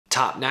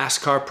Top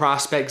NASCAR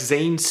prospect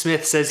Zane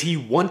Smith says he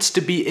wants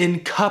to be in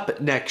Cup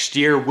next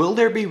year. Will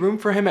there be room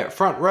for him at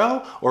front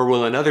row, or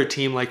will another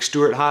team like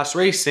Stewart Haas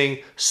Racing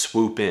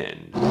swoop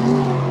in?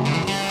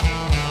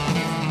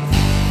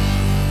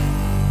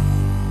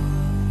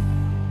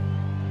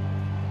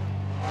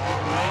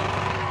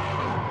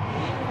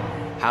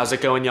 How's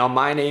it going, y'all?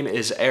 My name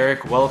is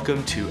Eric.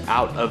 Welcome to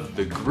Out of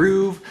the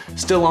Groove.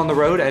 Still on the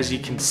road, as you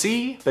can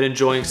see, but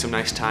enjoying some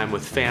nice time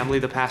with family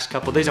the past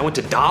couple days. I went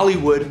to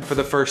Dollywood for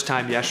the first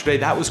time yesterday.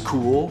 That was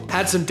cool.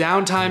 Had some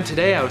downtime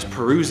today. I was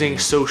perusing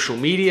social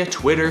media,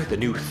 Twitter, the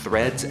new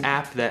Threads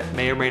app that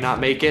may or may not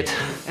make it.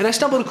 And I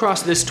stumbled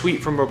across this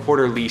tweet from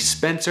reporter Lee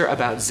Spencer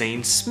about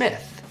Zane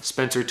Smith.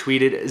 Spencer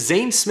tweeted,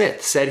 Zane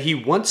Smith said he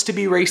wants to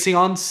be racing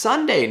on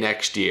Sunday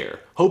next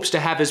year. Hopes to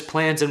have his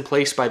plans in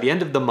place by the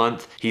end of the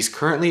month. He's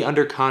currently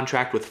under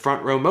contract with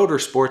Front Row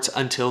Motorsports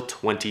until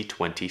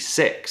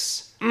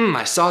 2026.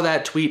 I saw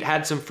that tweet,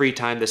 had some free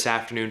time this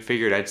afternoon,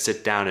 figured I'd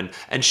sit down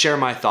and share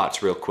my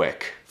thoughts real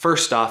quick.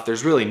 First off,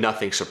 there's really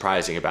nothing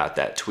surprising about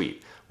that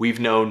tweet. We've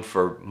known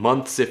for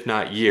months, if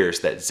not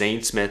years, that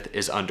Zane Smith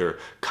is under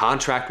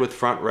contract with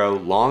Front Row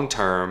long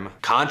term.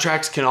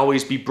 Contracts can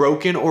always be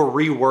broken or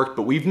reworked,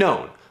 but we've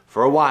known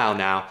for a while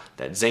now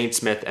that Zane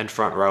Smith and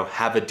Front Row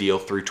have a deal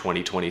through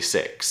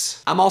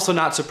 2026. I'm also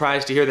not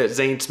surprised to hear that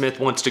Zane Smith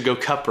wants to go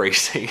Cup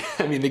racing.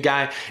 I mean, the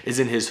guy is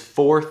in his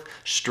 4th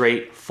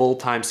straight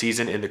full-time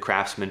season in the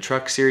Craftsman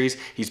Truck Series.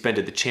 He's been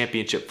to the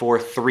championship for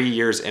 3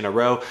 years in a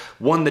row,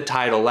 won the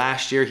title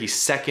last year. He's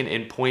 2nd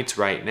in points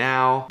right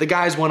now. The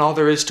guy's won all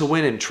there is to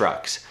win in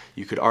trucks.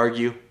 You could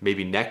argue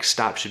maybe next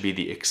stop should be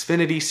the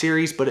Xfinity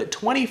Series, but at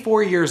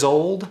 24 years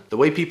old, the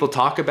way people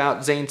talk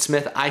about Zane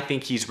Smith, I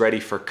think he's ready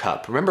for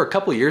Cup. Remember a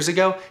couple years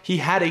ago, he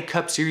had a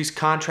Cup Series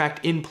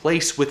contract in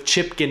place with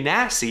Chip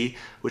Ganassi,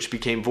 which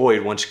became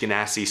void once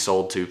Ganassi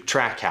sold to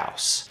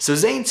Trackhouse. So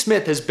Zane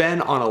Smith has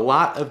been on a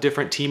lot of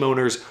different team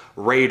owners'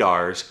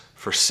 radars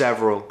for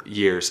several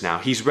years now.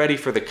 He's ready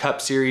for the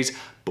Cup Series,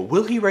 but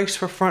will he race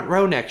for Front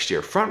Row next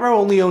year? Front Row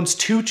only owns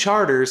 2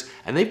 charters,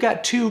 and they've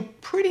got 2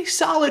 pretty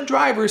solid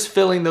drivers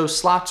filling those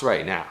slots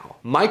right now.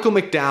 Michael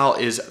McDowell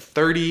is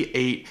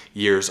 38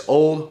 years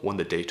old, won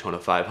the Daytona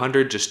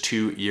 500 just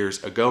 2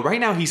 years ago. Right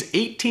now, he's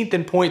 18th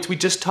in points. We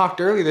just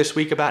talked earlier this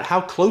week about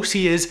how close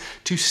he is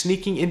to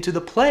sneaking into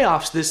the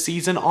playoffs this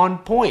season on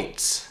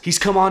points. He's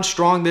come on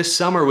strong this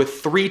summer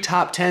with 3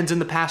 top 10s in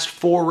the past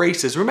 4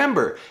 races.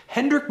 Remember,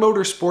 Hendrick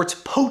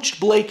Motorsports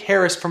poached Blake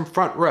Harris from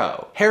Front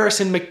Row.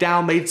 Harris and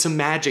McDowell made some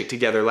magic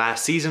together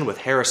last season. With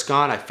Harris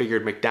gone, I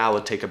figured McDowell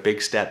would take a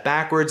big step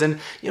backwards, and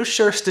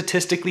sure,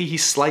 statistically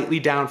he's slightly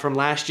down from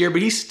last year,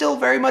 but he's still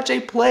very much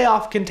a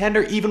playoff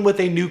contender even with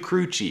a new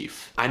crew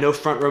chief. I know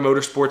Front Row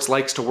Motorsports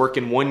likes to work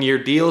in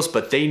 1-year deals,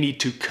 but they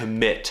need to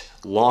commit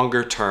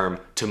longer term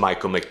to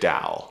Michael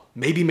McDowell.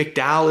 Maybe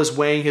McDowell is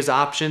weighing his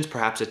options,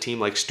 perhaps a team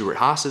like Stewart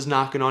Haas is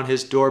knocking on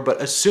his door, but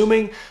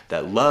assuming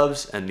that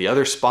Loves and the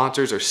other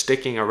sponsors are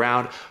sticking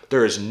around,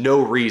 there is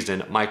no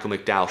reason Michael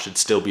McDowell should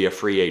still be a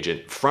free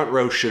agent. Front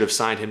Row should have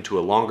signed him to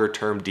a longer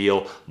term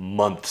deal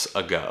months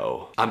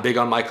ago. I'm big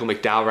on Michael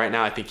McDowell right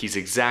now. I think he's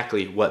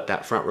exactly what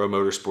that Front Row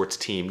Motorsports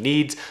team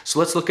needs. So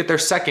let's look at their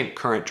second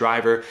current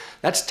driver.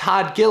 That's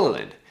Todd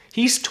Gilliland.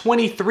 He's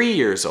 23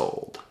 years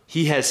old.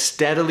 He has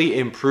steadily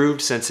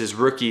improved since his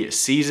rookie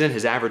season.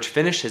 His average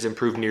finish has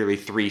improved nearly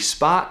 3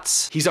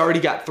 spots. He's already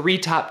got 3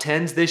 top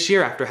 10s this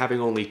year after having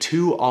only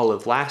 2 all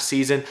of last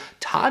season.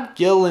 Todd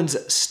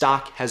Gilliland's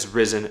stock has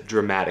risen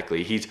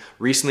dramatically. He's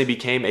recently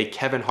became a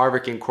Kevin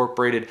Harvick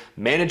Incorporated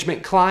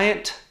management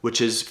client, which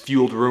has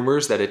fueled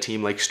rumors that a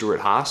team like Stewart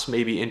Haas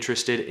may be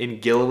interested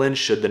in Gilliland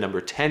should the number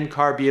 10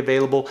 car be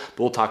available, but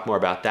we'll talk more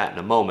about that in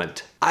a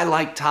moment. I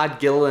like Todd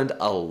Gilliland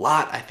a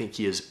lot. I think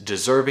he is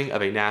deserving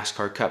of a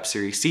NASCAR Cup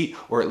Series seat,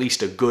 or at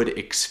least a good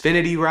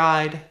Xfinity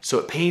ride. So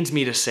it pains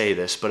me to say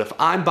this, but if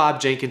I'm Bob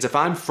Jenkins, if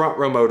I'm Front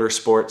Row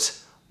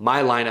Motorsports,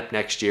 my lineup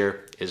next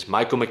year is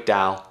Michael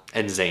McDowell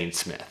and Zane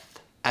Smith.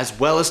 As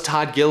well as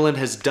Todd Gilliland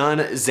has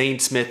done, Zane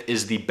Smith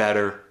is the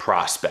better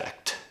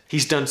prospect.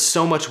 He's done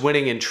so much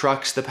winning in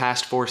trucks the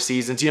past 4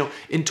 seasons.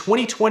 In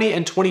 2020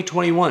 and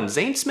 2021,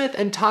 Zane Smith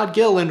and Todd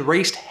Gilliland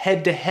raced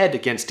head-to-head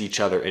against each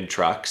other in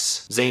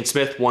trucks. Zane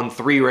Smith won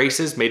 3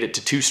 races, made it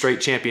to 2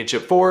 straight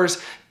championship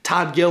 4s.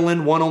 Todd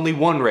Gilliland won only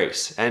 1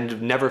 race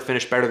and never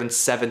finished better than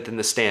 7th in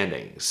the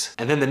standings.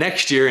 And then the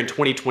next year in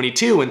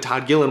 2022, when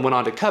Todd Gilliland went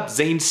on to Cup,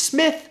 Zane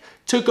Smith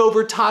took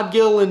over Todd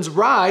Gilliland's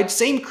ride,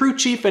 same crew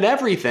chief and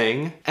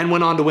everything, and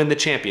went on to win the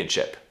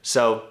championship.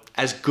 So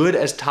as good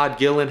as Todd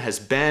Gilliland has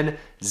been,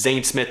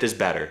 Zane Smith is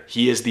better.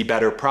 He is the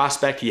better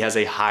prospect. He has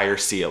a higher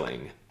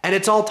ceiling. And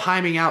it's all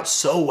timing out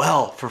so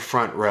well for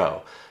Front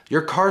Row.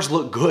 Your cars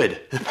look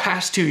good. The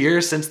past 2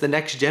 years since the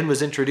next gen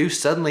was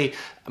introduced, suddenly,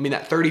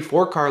 that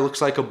 34 car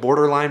looks like a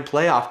borderline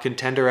playoff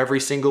contender every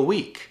single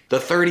week. The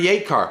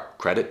 38 car,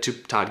 credit to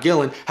Todd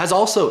Gilliland, has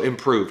also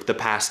improved the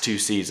past 2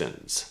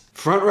 seasons.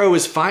 Front Row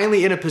is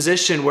finally in a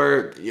position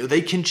where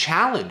they can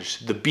challenge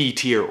the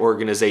B-tier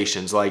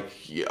organizations like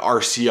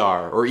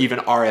RCR or even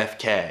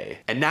RFK.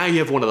 And now you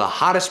have one of the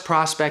hottest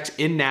prospects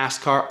in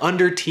NASCAR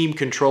under team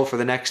control for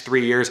the next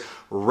 3 years,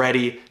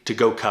 ready to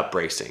go cup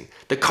racing.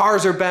 The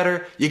cars are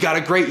better, you got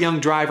a great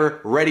young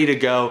driver ready to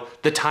go.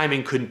 The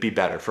timing couldn't be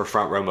better for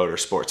Front Row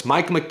Motorsports.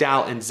 Michael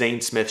McDowell and Zane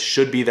Smith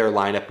should be their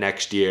lineup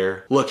next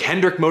year. Look,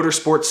 Hendrick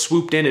Motorsports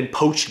swooped in and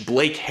poached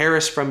Blake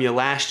Harris from you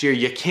last year.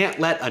 You can't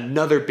let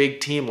another big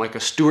team like a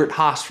Stewart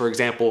Haas, for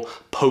example,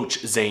 poach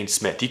Zane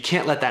Smith. You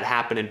can't let that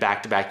happen in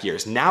back-to-back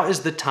years. Now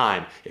is the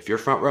time, if you're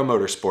Front Row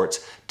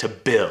Motorsports, to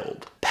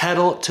build.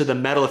 Pedal to the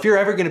metal. If you're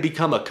ever going to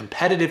become a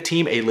competitive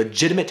team, a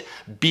legitimate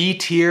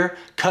B-tier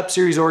Cup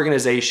Series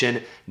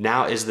organization,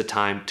 now is the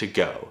time to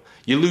go.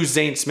 You lose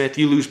Zane Smith,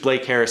 you lose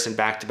Blake Harris in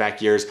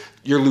back-to-back years,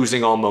 you're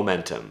losing all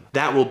momentum.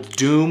 That will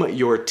doom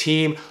your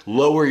team,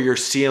 lower your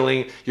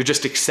ceiling. You're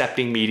just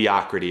accepting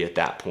mediocrity at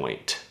that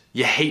point.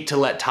 You hate to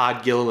let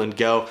Todd Gilliland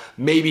go.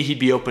 Maybe he'd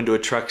be open to a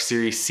Truck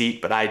Series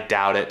seat, but I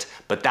doubt it.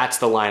 But that's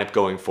the lineup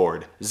going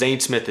forward.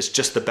 Zane Smith is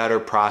just the better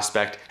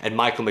prospect, and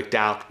Michael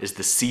McDowell is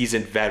the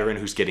seasoned veteran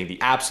who's getting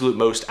the absolute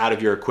most out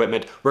of your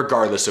equipment,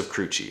 regardless of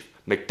crew chief.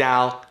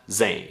 McDowell,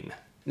 Zane.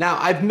 Now,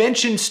 I've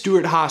mentioned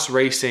Stewart Haas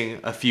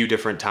Racing a few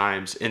different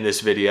times in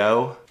this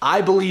video.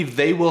 I believe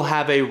they will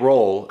have a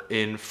role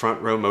in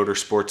Front Row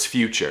Motorsports'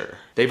 future.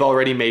 They've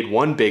already made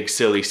one big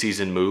silly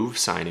season move,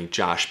 signing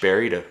Josh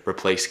Berry to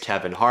replace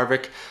Kevin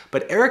Harvick,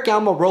 but Eric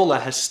Almirola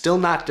has still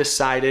not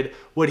decided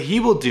what he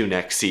will do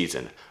next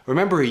season.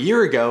 Remember, a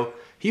year ago,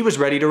 he was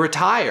ready to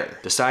retire,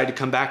 decided to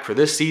come back for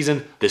this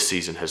season. This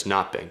season has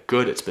not been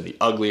good. It's been the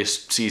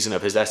ugliest season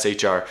of his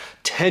SHR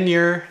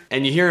tenure.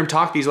 And you hear him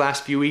talk these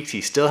last few weeks, he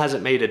still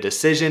hasn't made a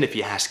decision. If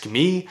you ask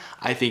me,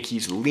 I think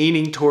he's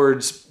leaning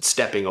towards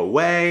stepping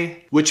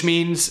away, which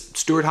means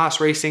Stewart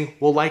Haas Racing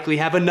will likely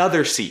have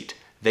another seat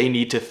they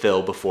need to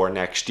fill before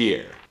next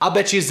year. I'll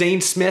bet you Zane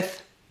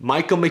Smith,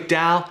 Michael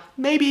McDowell,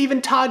 maybe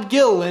even Todd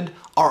Gilliland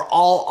are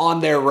all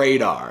on their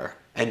radar.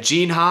 And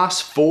Gene Haas,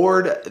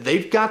 Ford,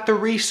 they've got the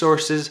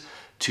resources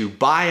to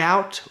buy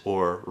out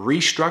or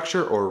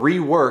restructure or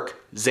rework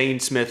Zane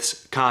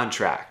Smith's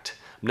contract.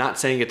 I'm not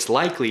saying it's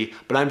likely,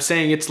 but I'm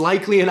saying it's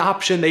likely an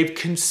option they've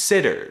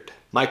considered.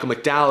 Michael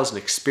McDowell is an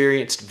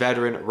experienced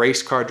veteran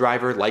race car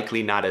driver,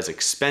 likely not as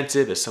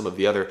expensive as some of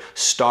the other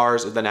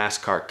stars of the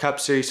NASCAR Cup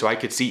Series, so I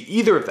could see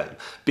either of them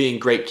being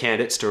great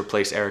candidates to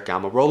replace Eric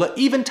Almirola.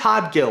 Even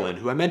Todd Gilliland,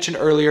 who I mentioned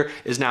earlier,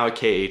 is now a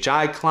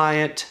KHI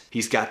client.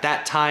 He's got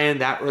that tie-in,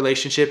 that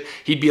relationship.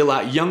 He'd be a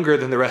lot younger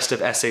than the rest of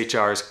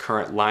SHR's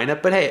current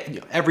lineup, but hey,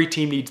 every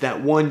team needs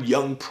that one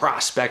young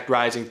prospect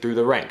rising through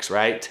the ranks,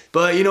 right?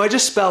 But I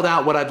just spelled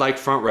out what I'd like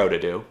Front Row to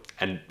do.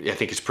 And I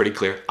think it's pretty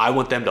clear. I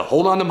want them to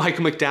hold on to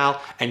Michael McDowell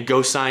and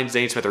go sign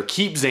Zane Smith, or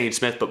keep Zane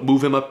Smith, but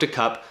move him up to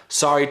Cup.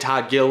 Sorry,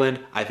 Todd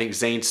Gilliland. I think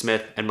Zane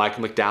Smith and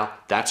Michael McDowell,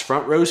 that's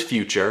Front Row's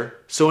future.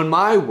 So in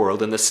my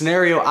world, in the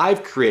scenario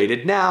I've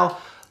created now,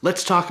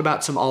 let's talk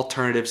about some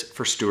alternatives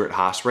for Stewart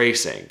Haas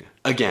Racing.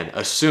 Again,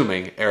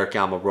 assuming Eric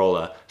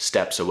Almirola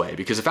steps away,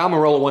 because if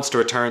Almirola wants to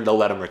return, they'll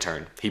let him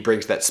return. He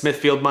brings that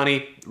Smithfield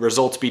money,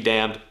 results be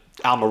damned.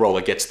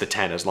 Almirola gets the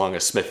 10 as long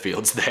as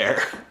Smithfield's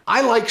there.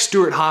 I like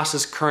Stewart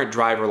Haas's current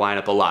driver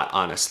lineup a lot,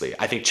 honestly.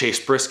 I think Chase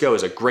Briscoe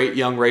is a great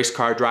young race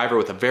car driver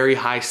with a very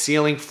high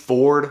ceiling.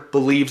 Ford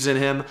believes in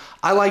him.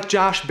 I like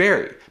Josh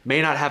Berry. May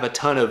not have a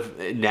ton of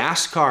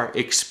NASCAR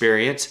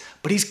experience,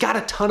 but he's got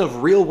a ton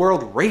of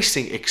real-world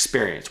racing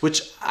experience,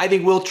 which I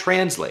think will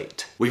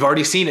translate. We've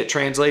already seen it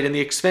translate in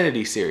the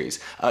Xfinity Series.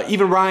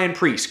 Even Ryan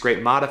Preece,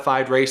 great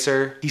modified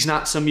racer. He's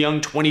not some young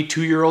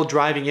 22-year-old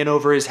driving in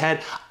over his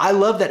head. I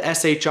love that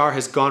SHR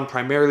has gone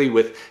primarily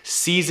with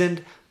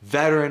seasoned,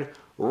 veteran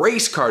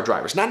race car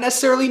drivers, not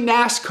necessarily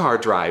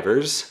NASCAR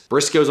drivers.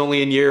 Briscoe's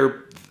only in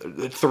year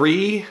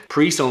 3.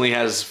 Preece only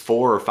has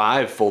 4 or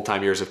 5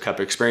 full-time years of Cup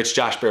experience.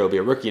 Josh Berry will be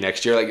a rookie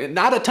next year. Like,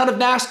 not a ton of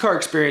NASCAR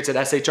experience at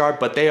SHR,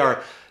 but they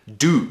are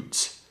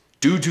dudes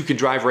who can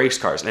drive race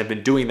cars and have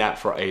been doing that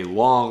for a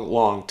long,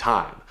 long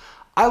time.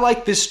 I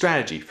like this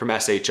strategy from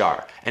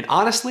SHR, and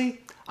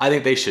honestly, I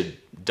think they should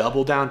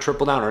double down,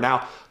 triple down, or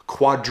now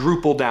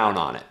quadruple down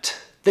on it.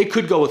 They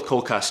could go with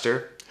Cole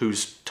Custer,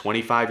 who's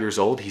 25 years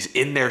old. He's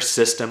in their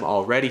system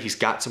already. He's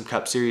got some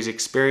Cup Series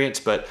experience,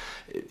 but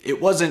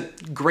it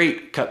wasn't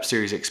great Cup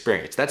Series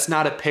experience. That's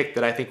not a pick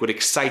that I think would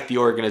excite the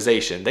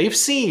organization. They've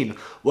seen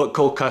what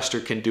Cole Custer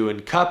can do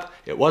in Cup.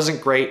 It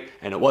wasn't great,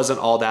 and it wasn't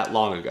all that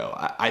long ago.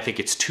 I think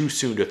it's too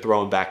soon to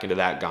throw him back into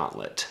that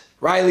gauntlet.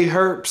 Riley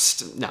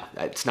Herbst, no,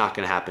 it's not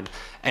gonna happen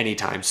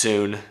anytime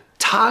soon.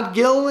 Todd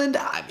Gilliland,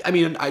 I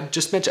mean, I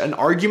just mentioned an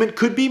argument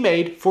could be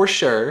made for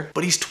sure,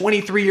 but he's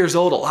 23 years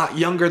old, a lot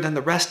younger than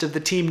the rest of the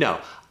team. No,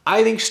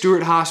 I think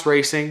Stewart Haas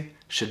Racing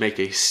should make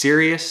a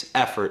serious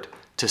effort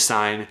to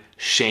sign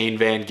Shane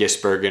Van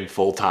Gisbergen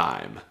full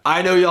time.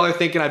 I know y'all are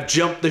thinking I've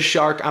jumped the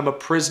shark, I'm a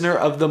prisoner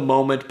of the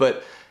moment,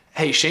 but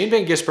hey, Shane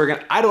Van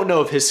Gisbergen, I don't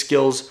know if his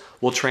skills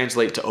will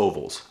translate to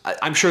ovals.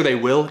 I'm sure they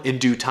will in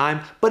due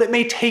time, but it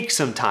may take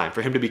some time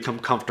for him to become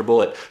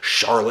comfortable at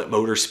Charlotte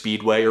Motor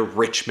Speedway or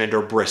Richmond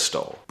or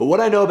Bristol. But what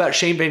I know about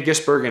Shane Van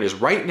Gisbergen is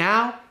right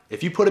now,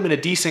 if you put him in a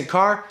decent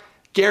car,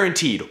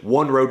 guaranteed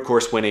one road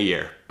course win a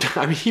year.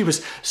 I mean, he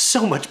was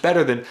so much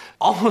better than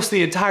almost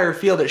the entire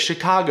field at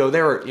Chicago.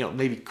 There were,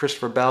 maybe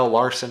Christopher Bell,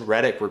 Larson,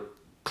 Reddick were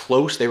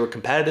close, they were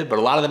competitive, but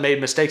a lot of them made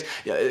mistakes.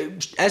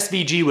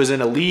 SVG was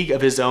in a league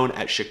of his own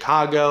at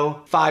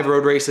Chicago. 5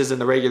 road races in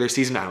the regular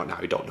season. I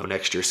don't know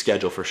next year's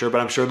schedule for sure, but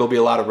I'm sure there'll be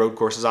a lot of road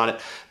courses on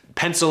it.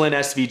 Pencil in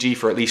SVG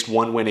for at least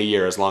one win a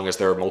year as long as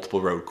there are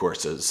multiple road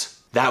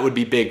courses. That would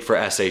be big for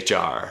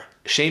SHR.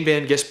 Shane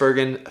Van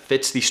Gisbergen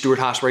fits the Stewart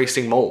Haas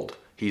Racing mold.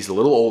 He's a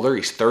little older,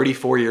 he's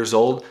 34 years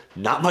old,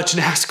 not much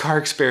NASCAR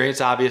experience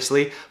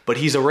obviously, but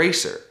he's a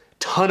racer.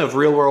 Ton of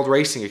real-world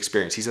racing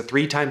experience. He's a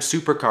 3-time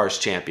Supercars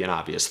champion,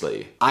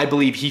 obviously. I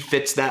believe he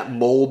fits that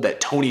mold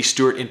that Tony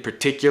Stewart in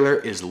particular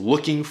is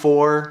looking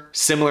for.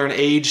 Similar in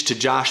age to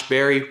Josh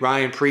Berry,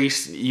 Ryan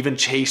Preece, even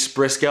Chase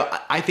Briscoe.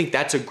 I think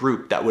that's a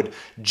group that would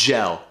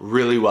gel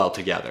really well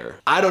together.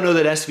 I don't know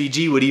that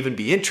SVG would even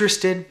be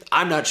interested.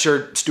 I'm not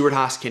sure Stewart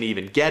Haas can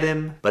even get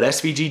him, but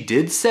SVG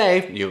did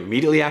say,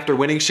 immediately after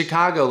winning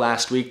Chicago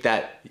last week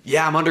that,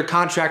 yeah, I'm under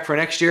contract for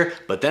next year,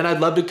 but then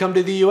I'd love to come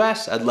to the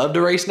US. I'd love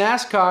to race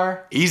NASCAR.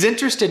 He's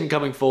interested in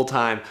coming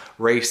full-time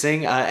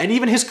racing, and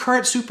even his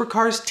current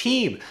Supercars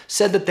team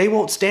said that they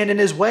won't stand in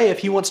his way if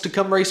he wants to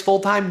come race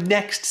full-time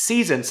next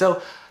season.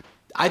 So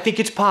I think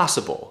it's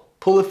possible.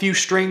 Pull a few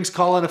strings,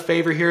 call in a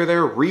favor here or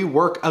there,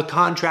 rework a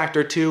contract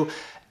or two.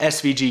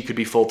 SVG could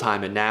be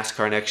full-time in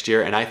NASCAR next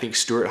year, and I think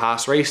Stewart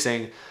Haas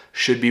Racing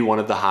should be one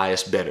of the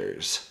highest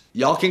bidders.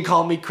 Y'all can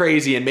call me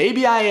crazy, and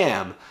maybe I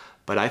am,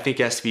 but I think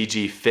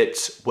SVG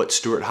fits what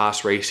Stewart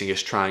Haas Racing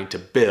is trying to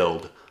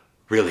build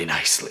really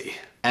nicely.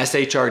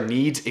 SHR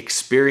needs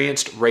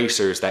experienced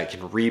racers that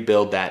can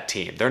rebuild that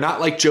team. They're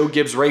not like Joe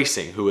Gibbs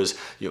Racing, who is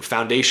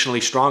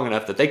foundationally strong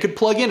enough that they could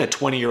plug in a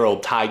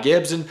 20-year-old Ty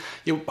Gibbs and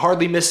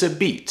hardly miss a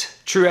beat.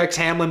 Truex,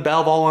 Hamlin,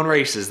 Belv all won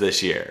races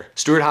this year.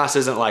 Stewart Haas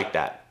isn't like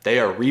that. They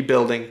are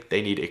rebuilding.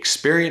 They need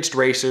experienced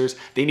racers.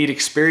 They need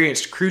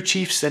experienced crew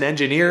chiefs and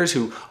engineers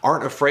who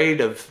aren't afraid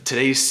of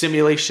today's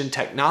simulation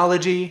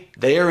technology.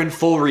 They are in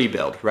full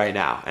rebuild right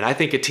now. And I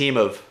think a team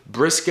of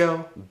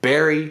Briscoe,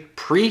 Berry,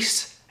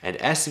 Preece, and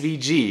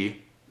SVG,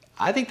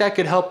 I think that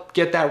could help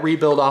get that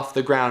rebuild off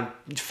the ground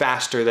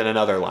faster than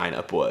another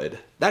lineup would.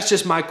 That's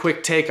just my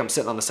quick take. I'm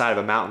sitting on the side of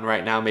a mountain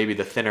right now. Maybe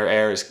the thinner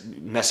air is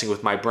messing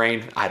with my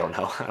brain. I don't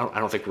know. I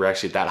don't think we're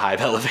actually at that high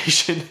of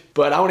elevation.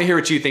 But I want to hear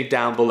what you think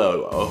down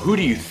below. Who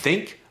do you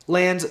think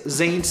lands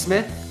Zane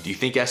Smith? Do you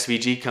think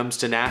SVG comes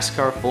to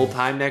NASCAR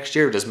full-time next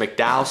year? Or does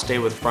McDowell stay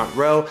with Front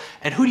Row?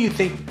 And who do you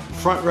think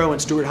Front Row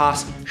and Stewart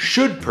Haas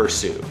should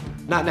pursue?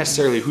 Not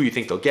necessarily who you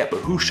think they'll get,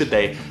 but who should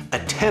they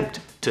attempt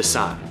to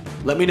sign?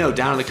 Let me know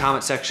down in the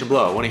comment section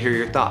below. I want to hear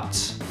your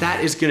thoughts.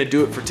 That is going to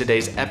do it for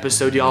today's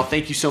episode, y'all.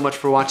 Thank you so much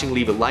for watching.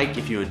 Leave a like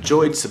if you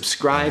enjoyed,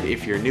 subscribe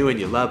if you're new and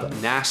you love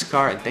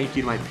NASCAR, and thank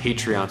you to my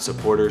Patreon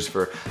supporters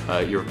for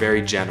your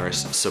very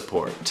generous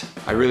support.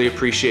 I really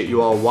appreciate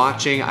you all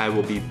watching. I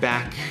will be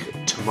back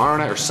tomorrow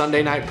night or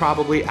Sunday night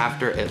probably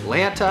after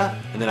Atlanta,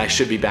 and then I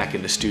should be back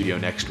in the studio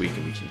next week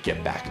and we can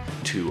get back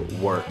to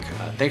work.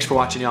 Thanks for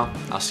watching, y'all.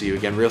 I'll see you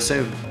again real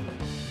soon.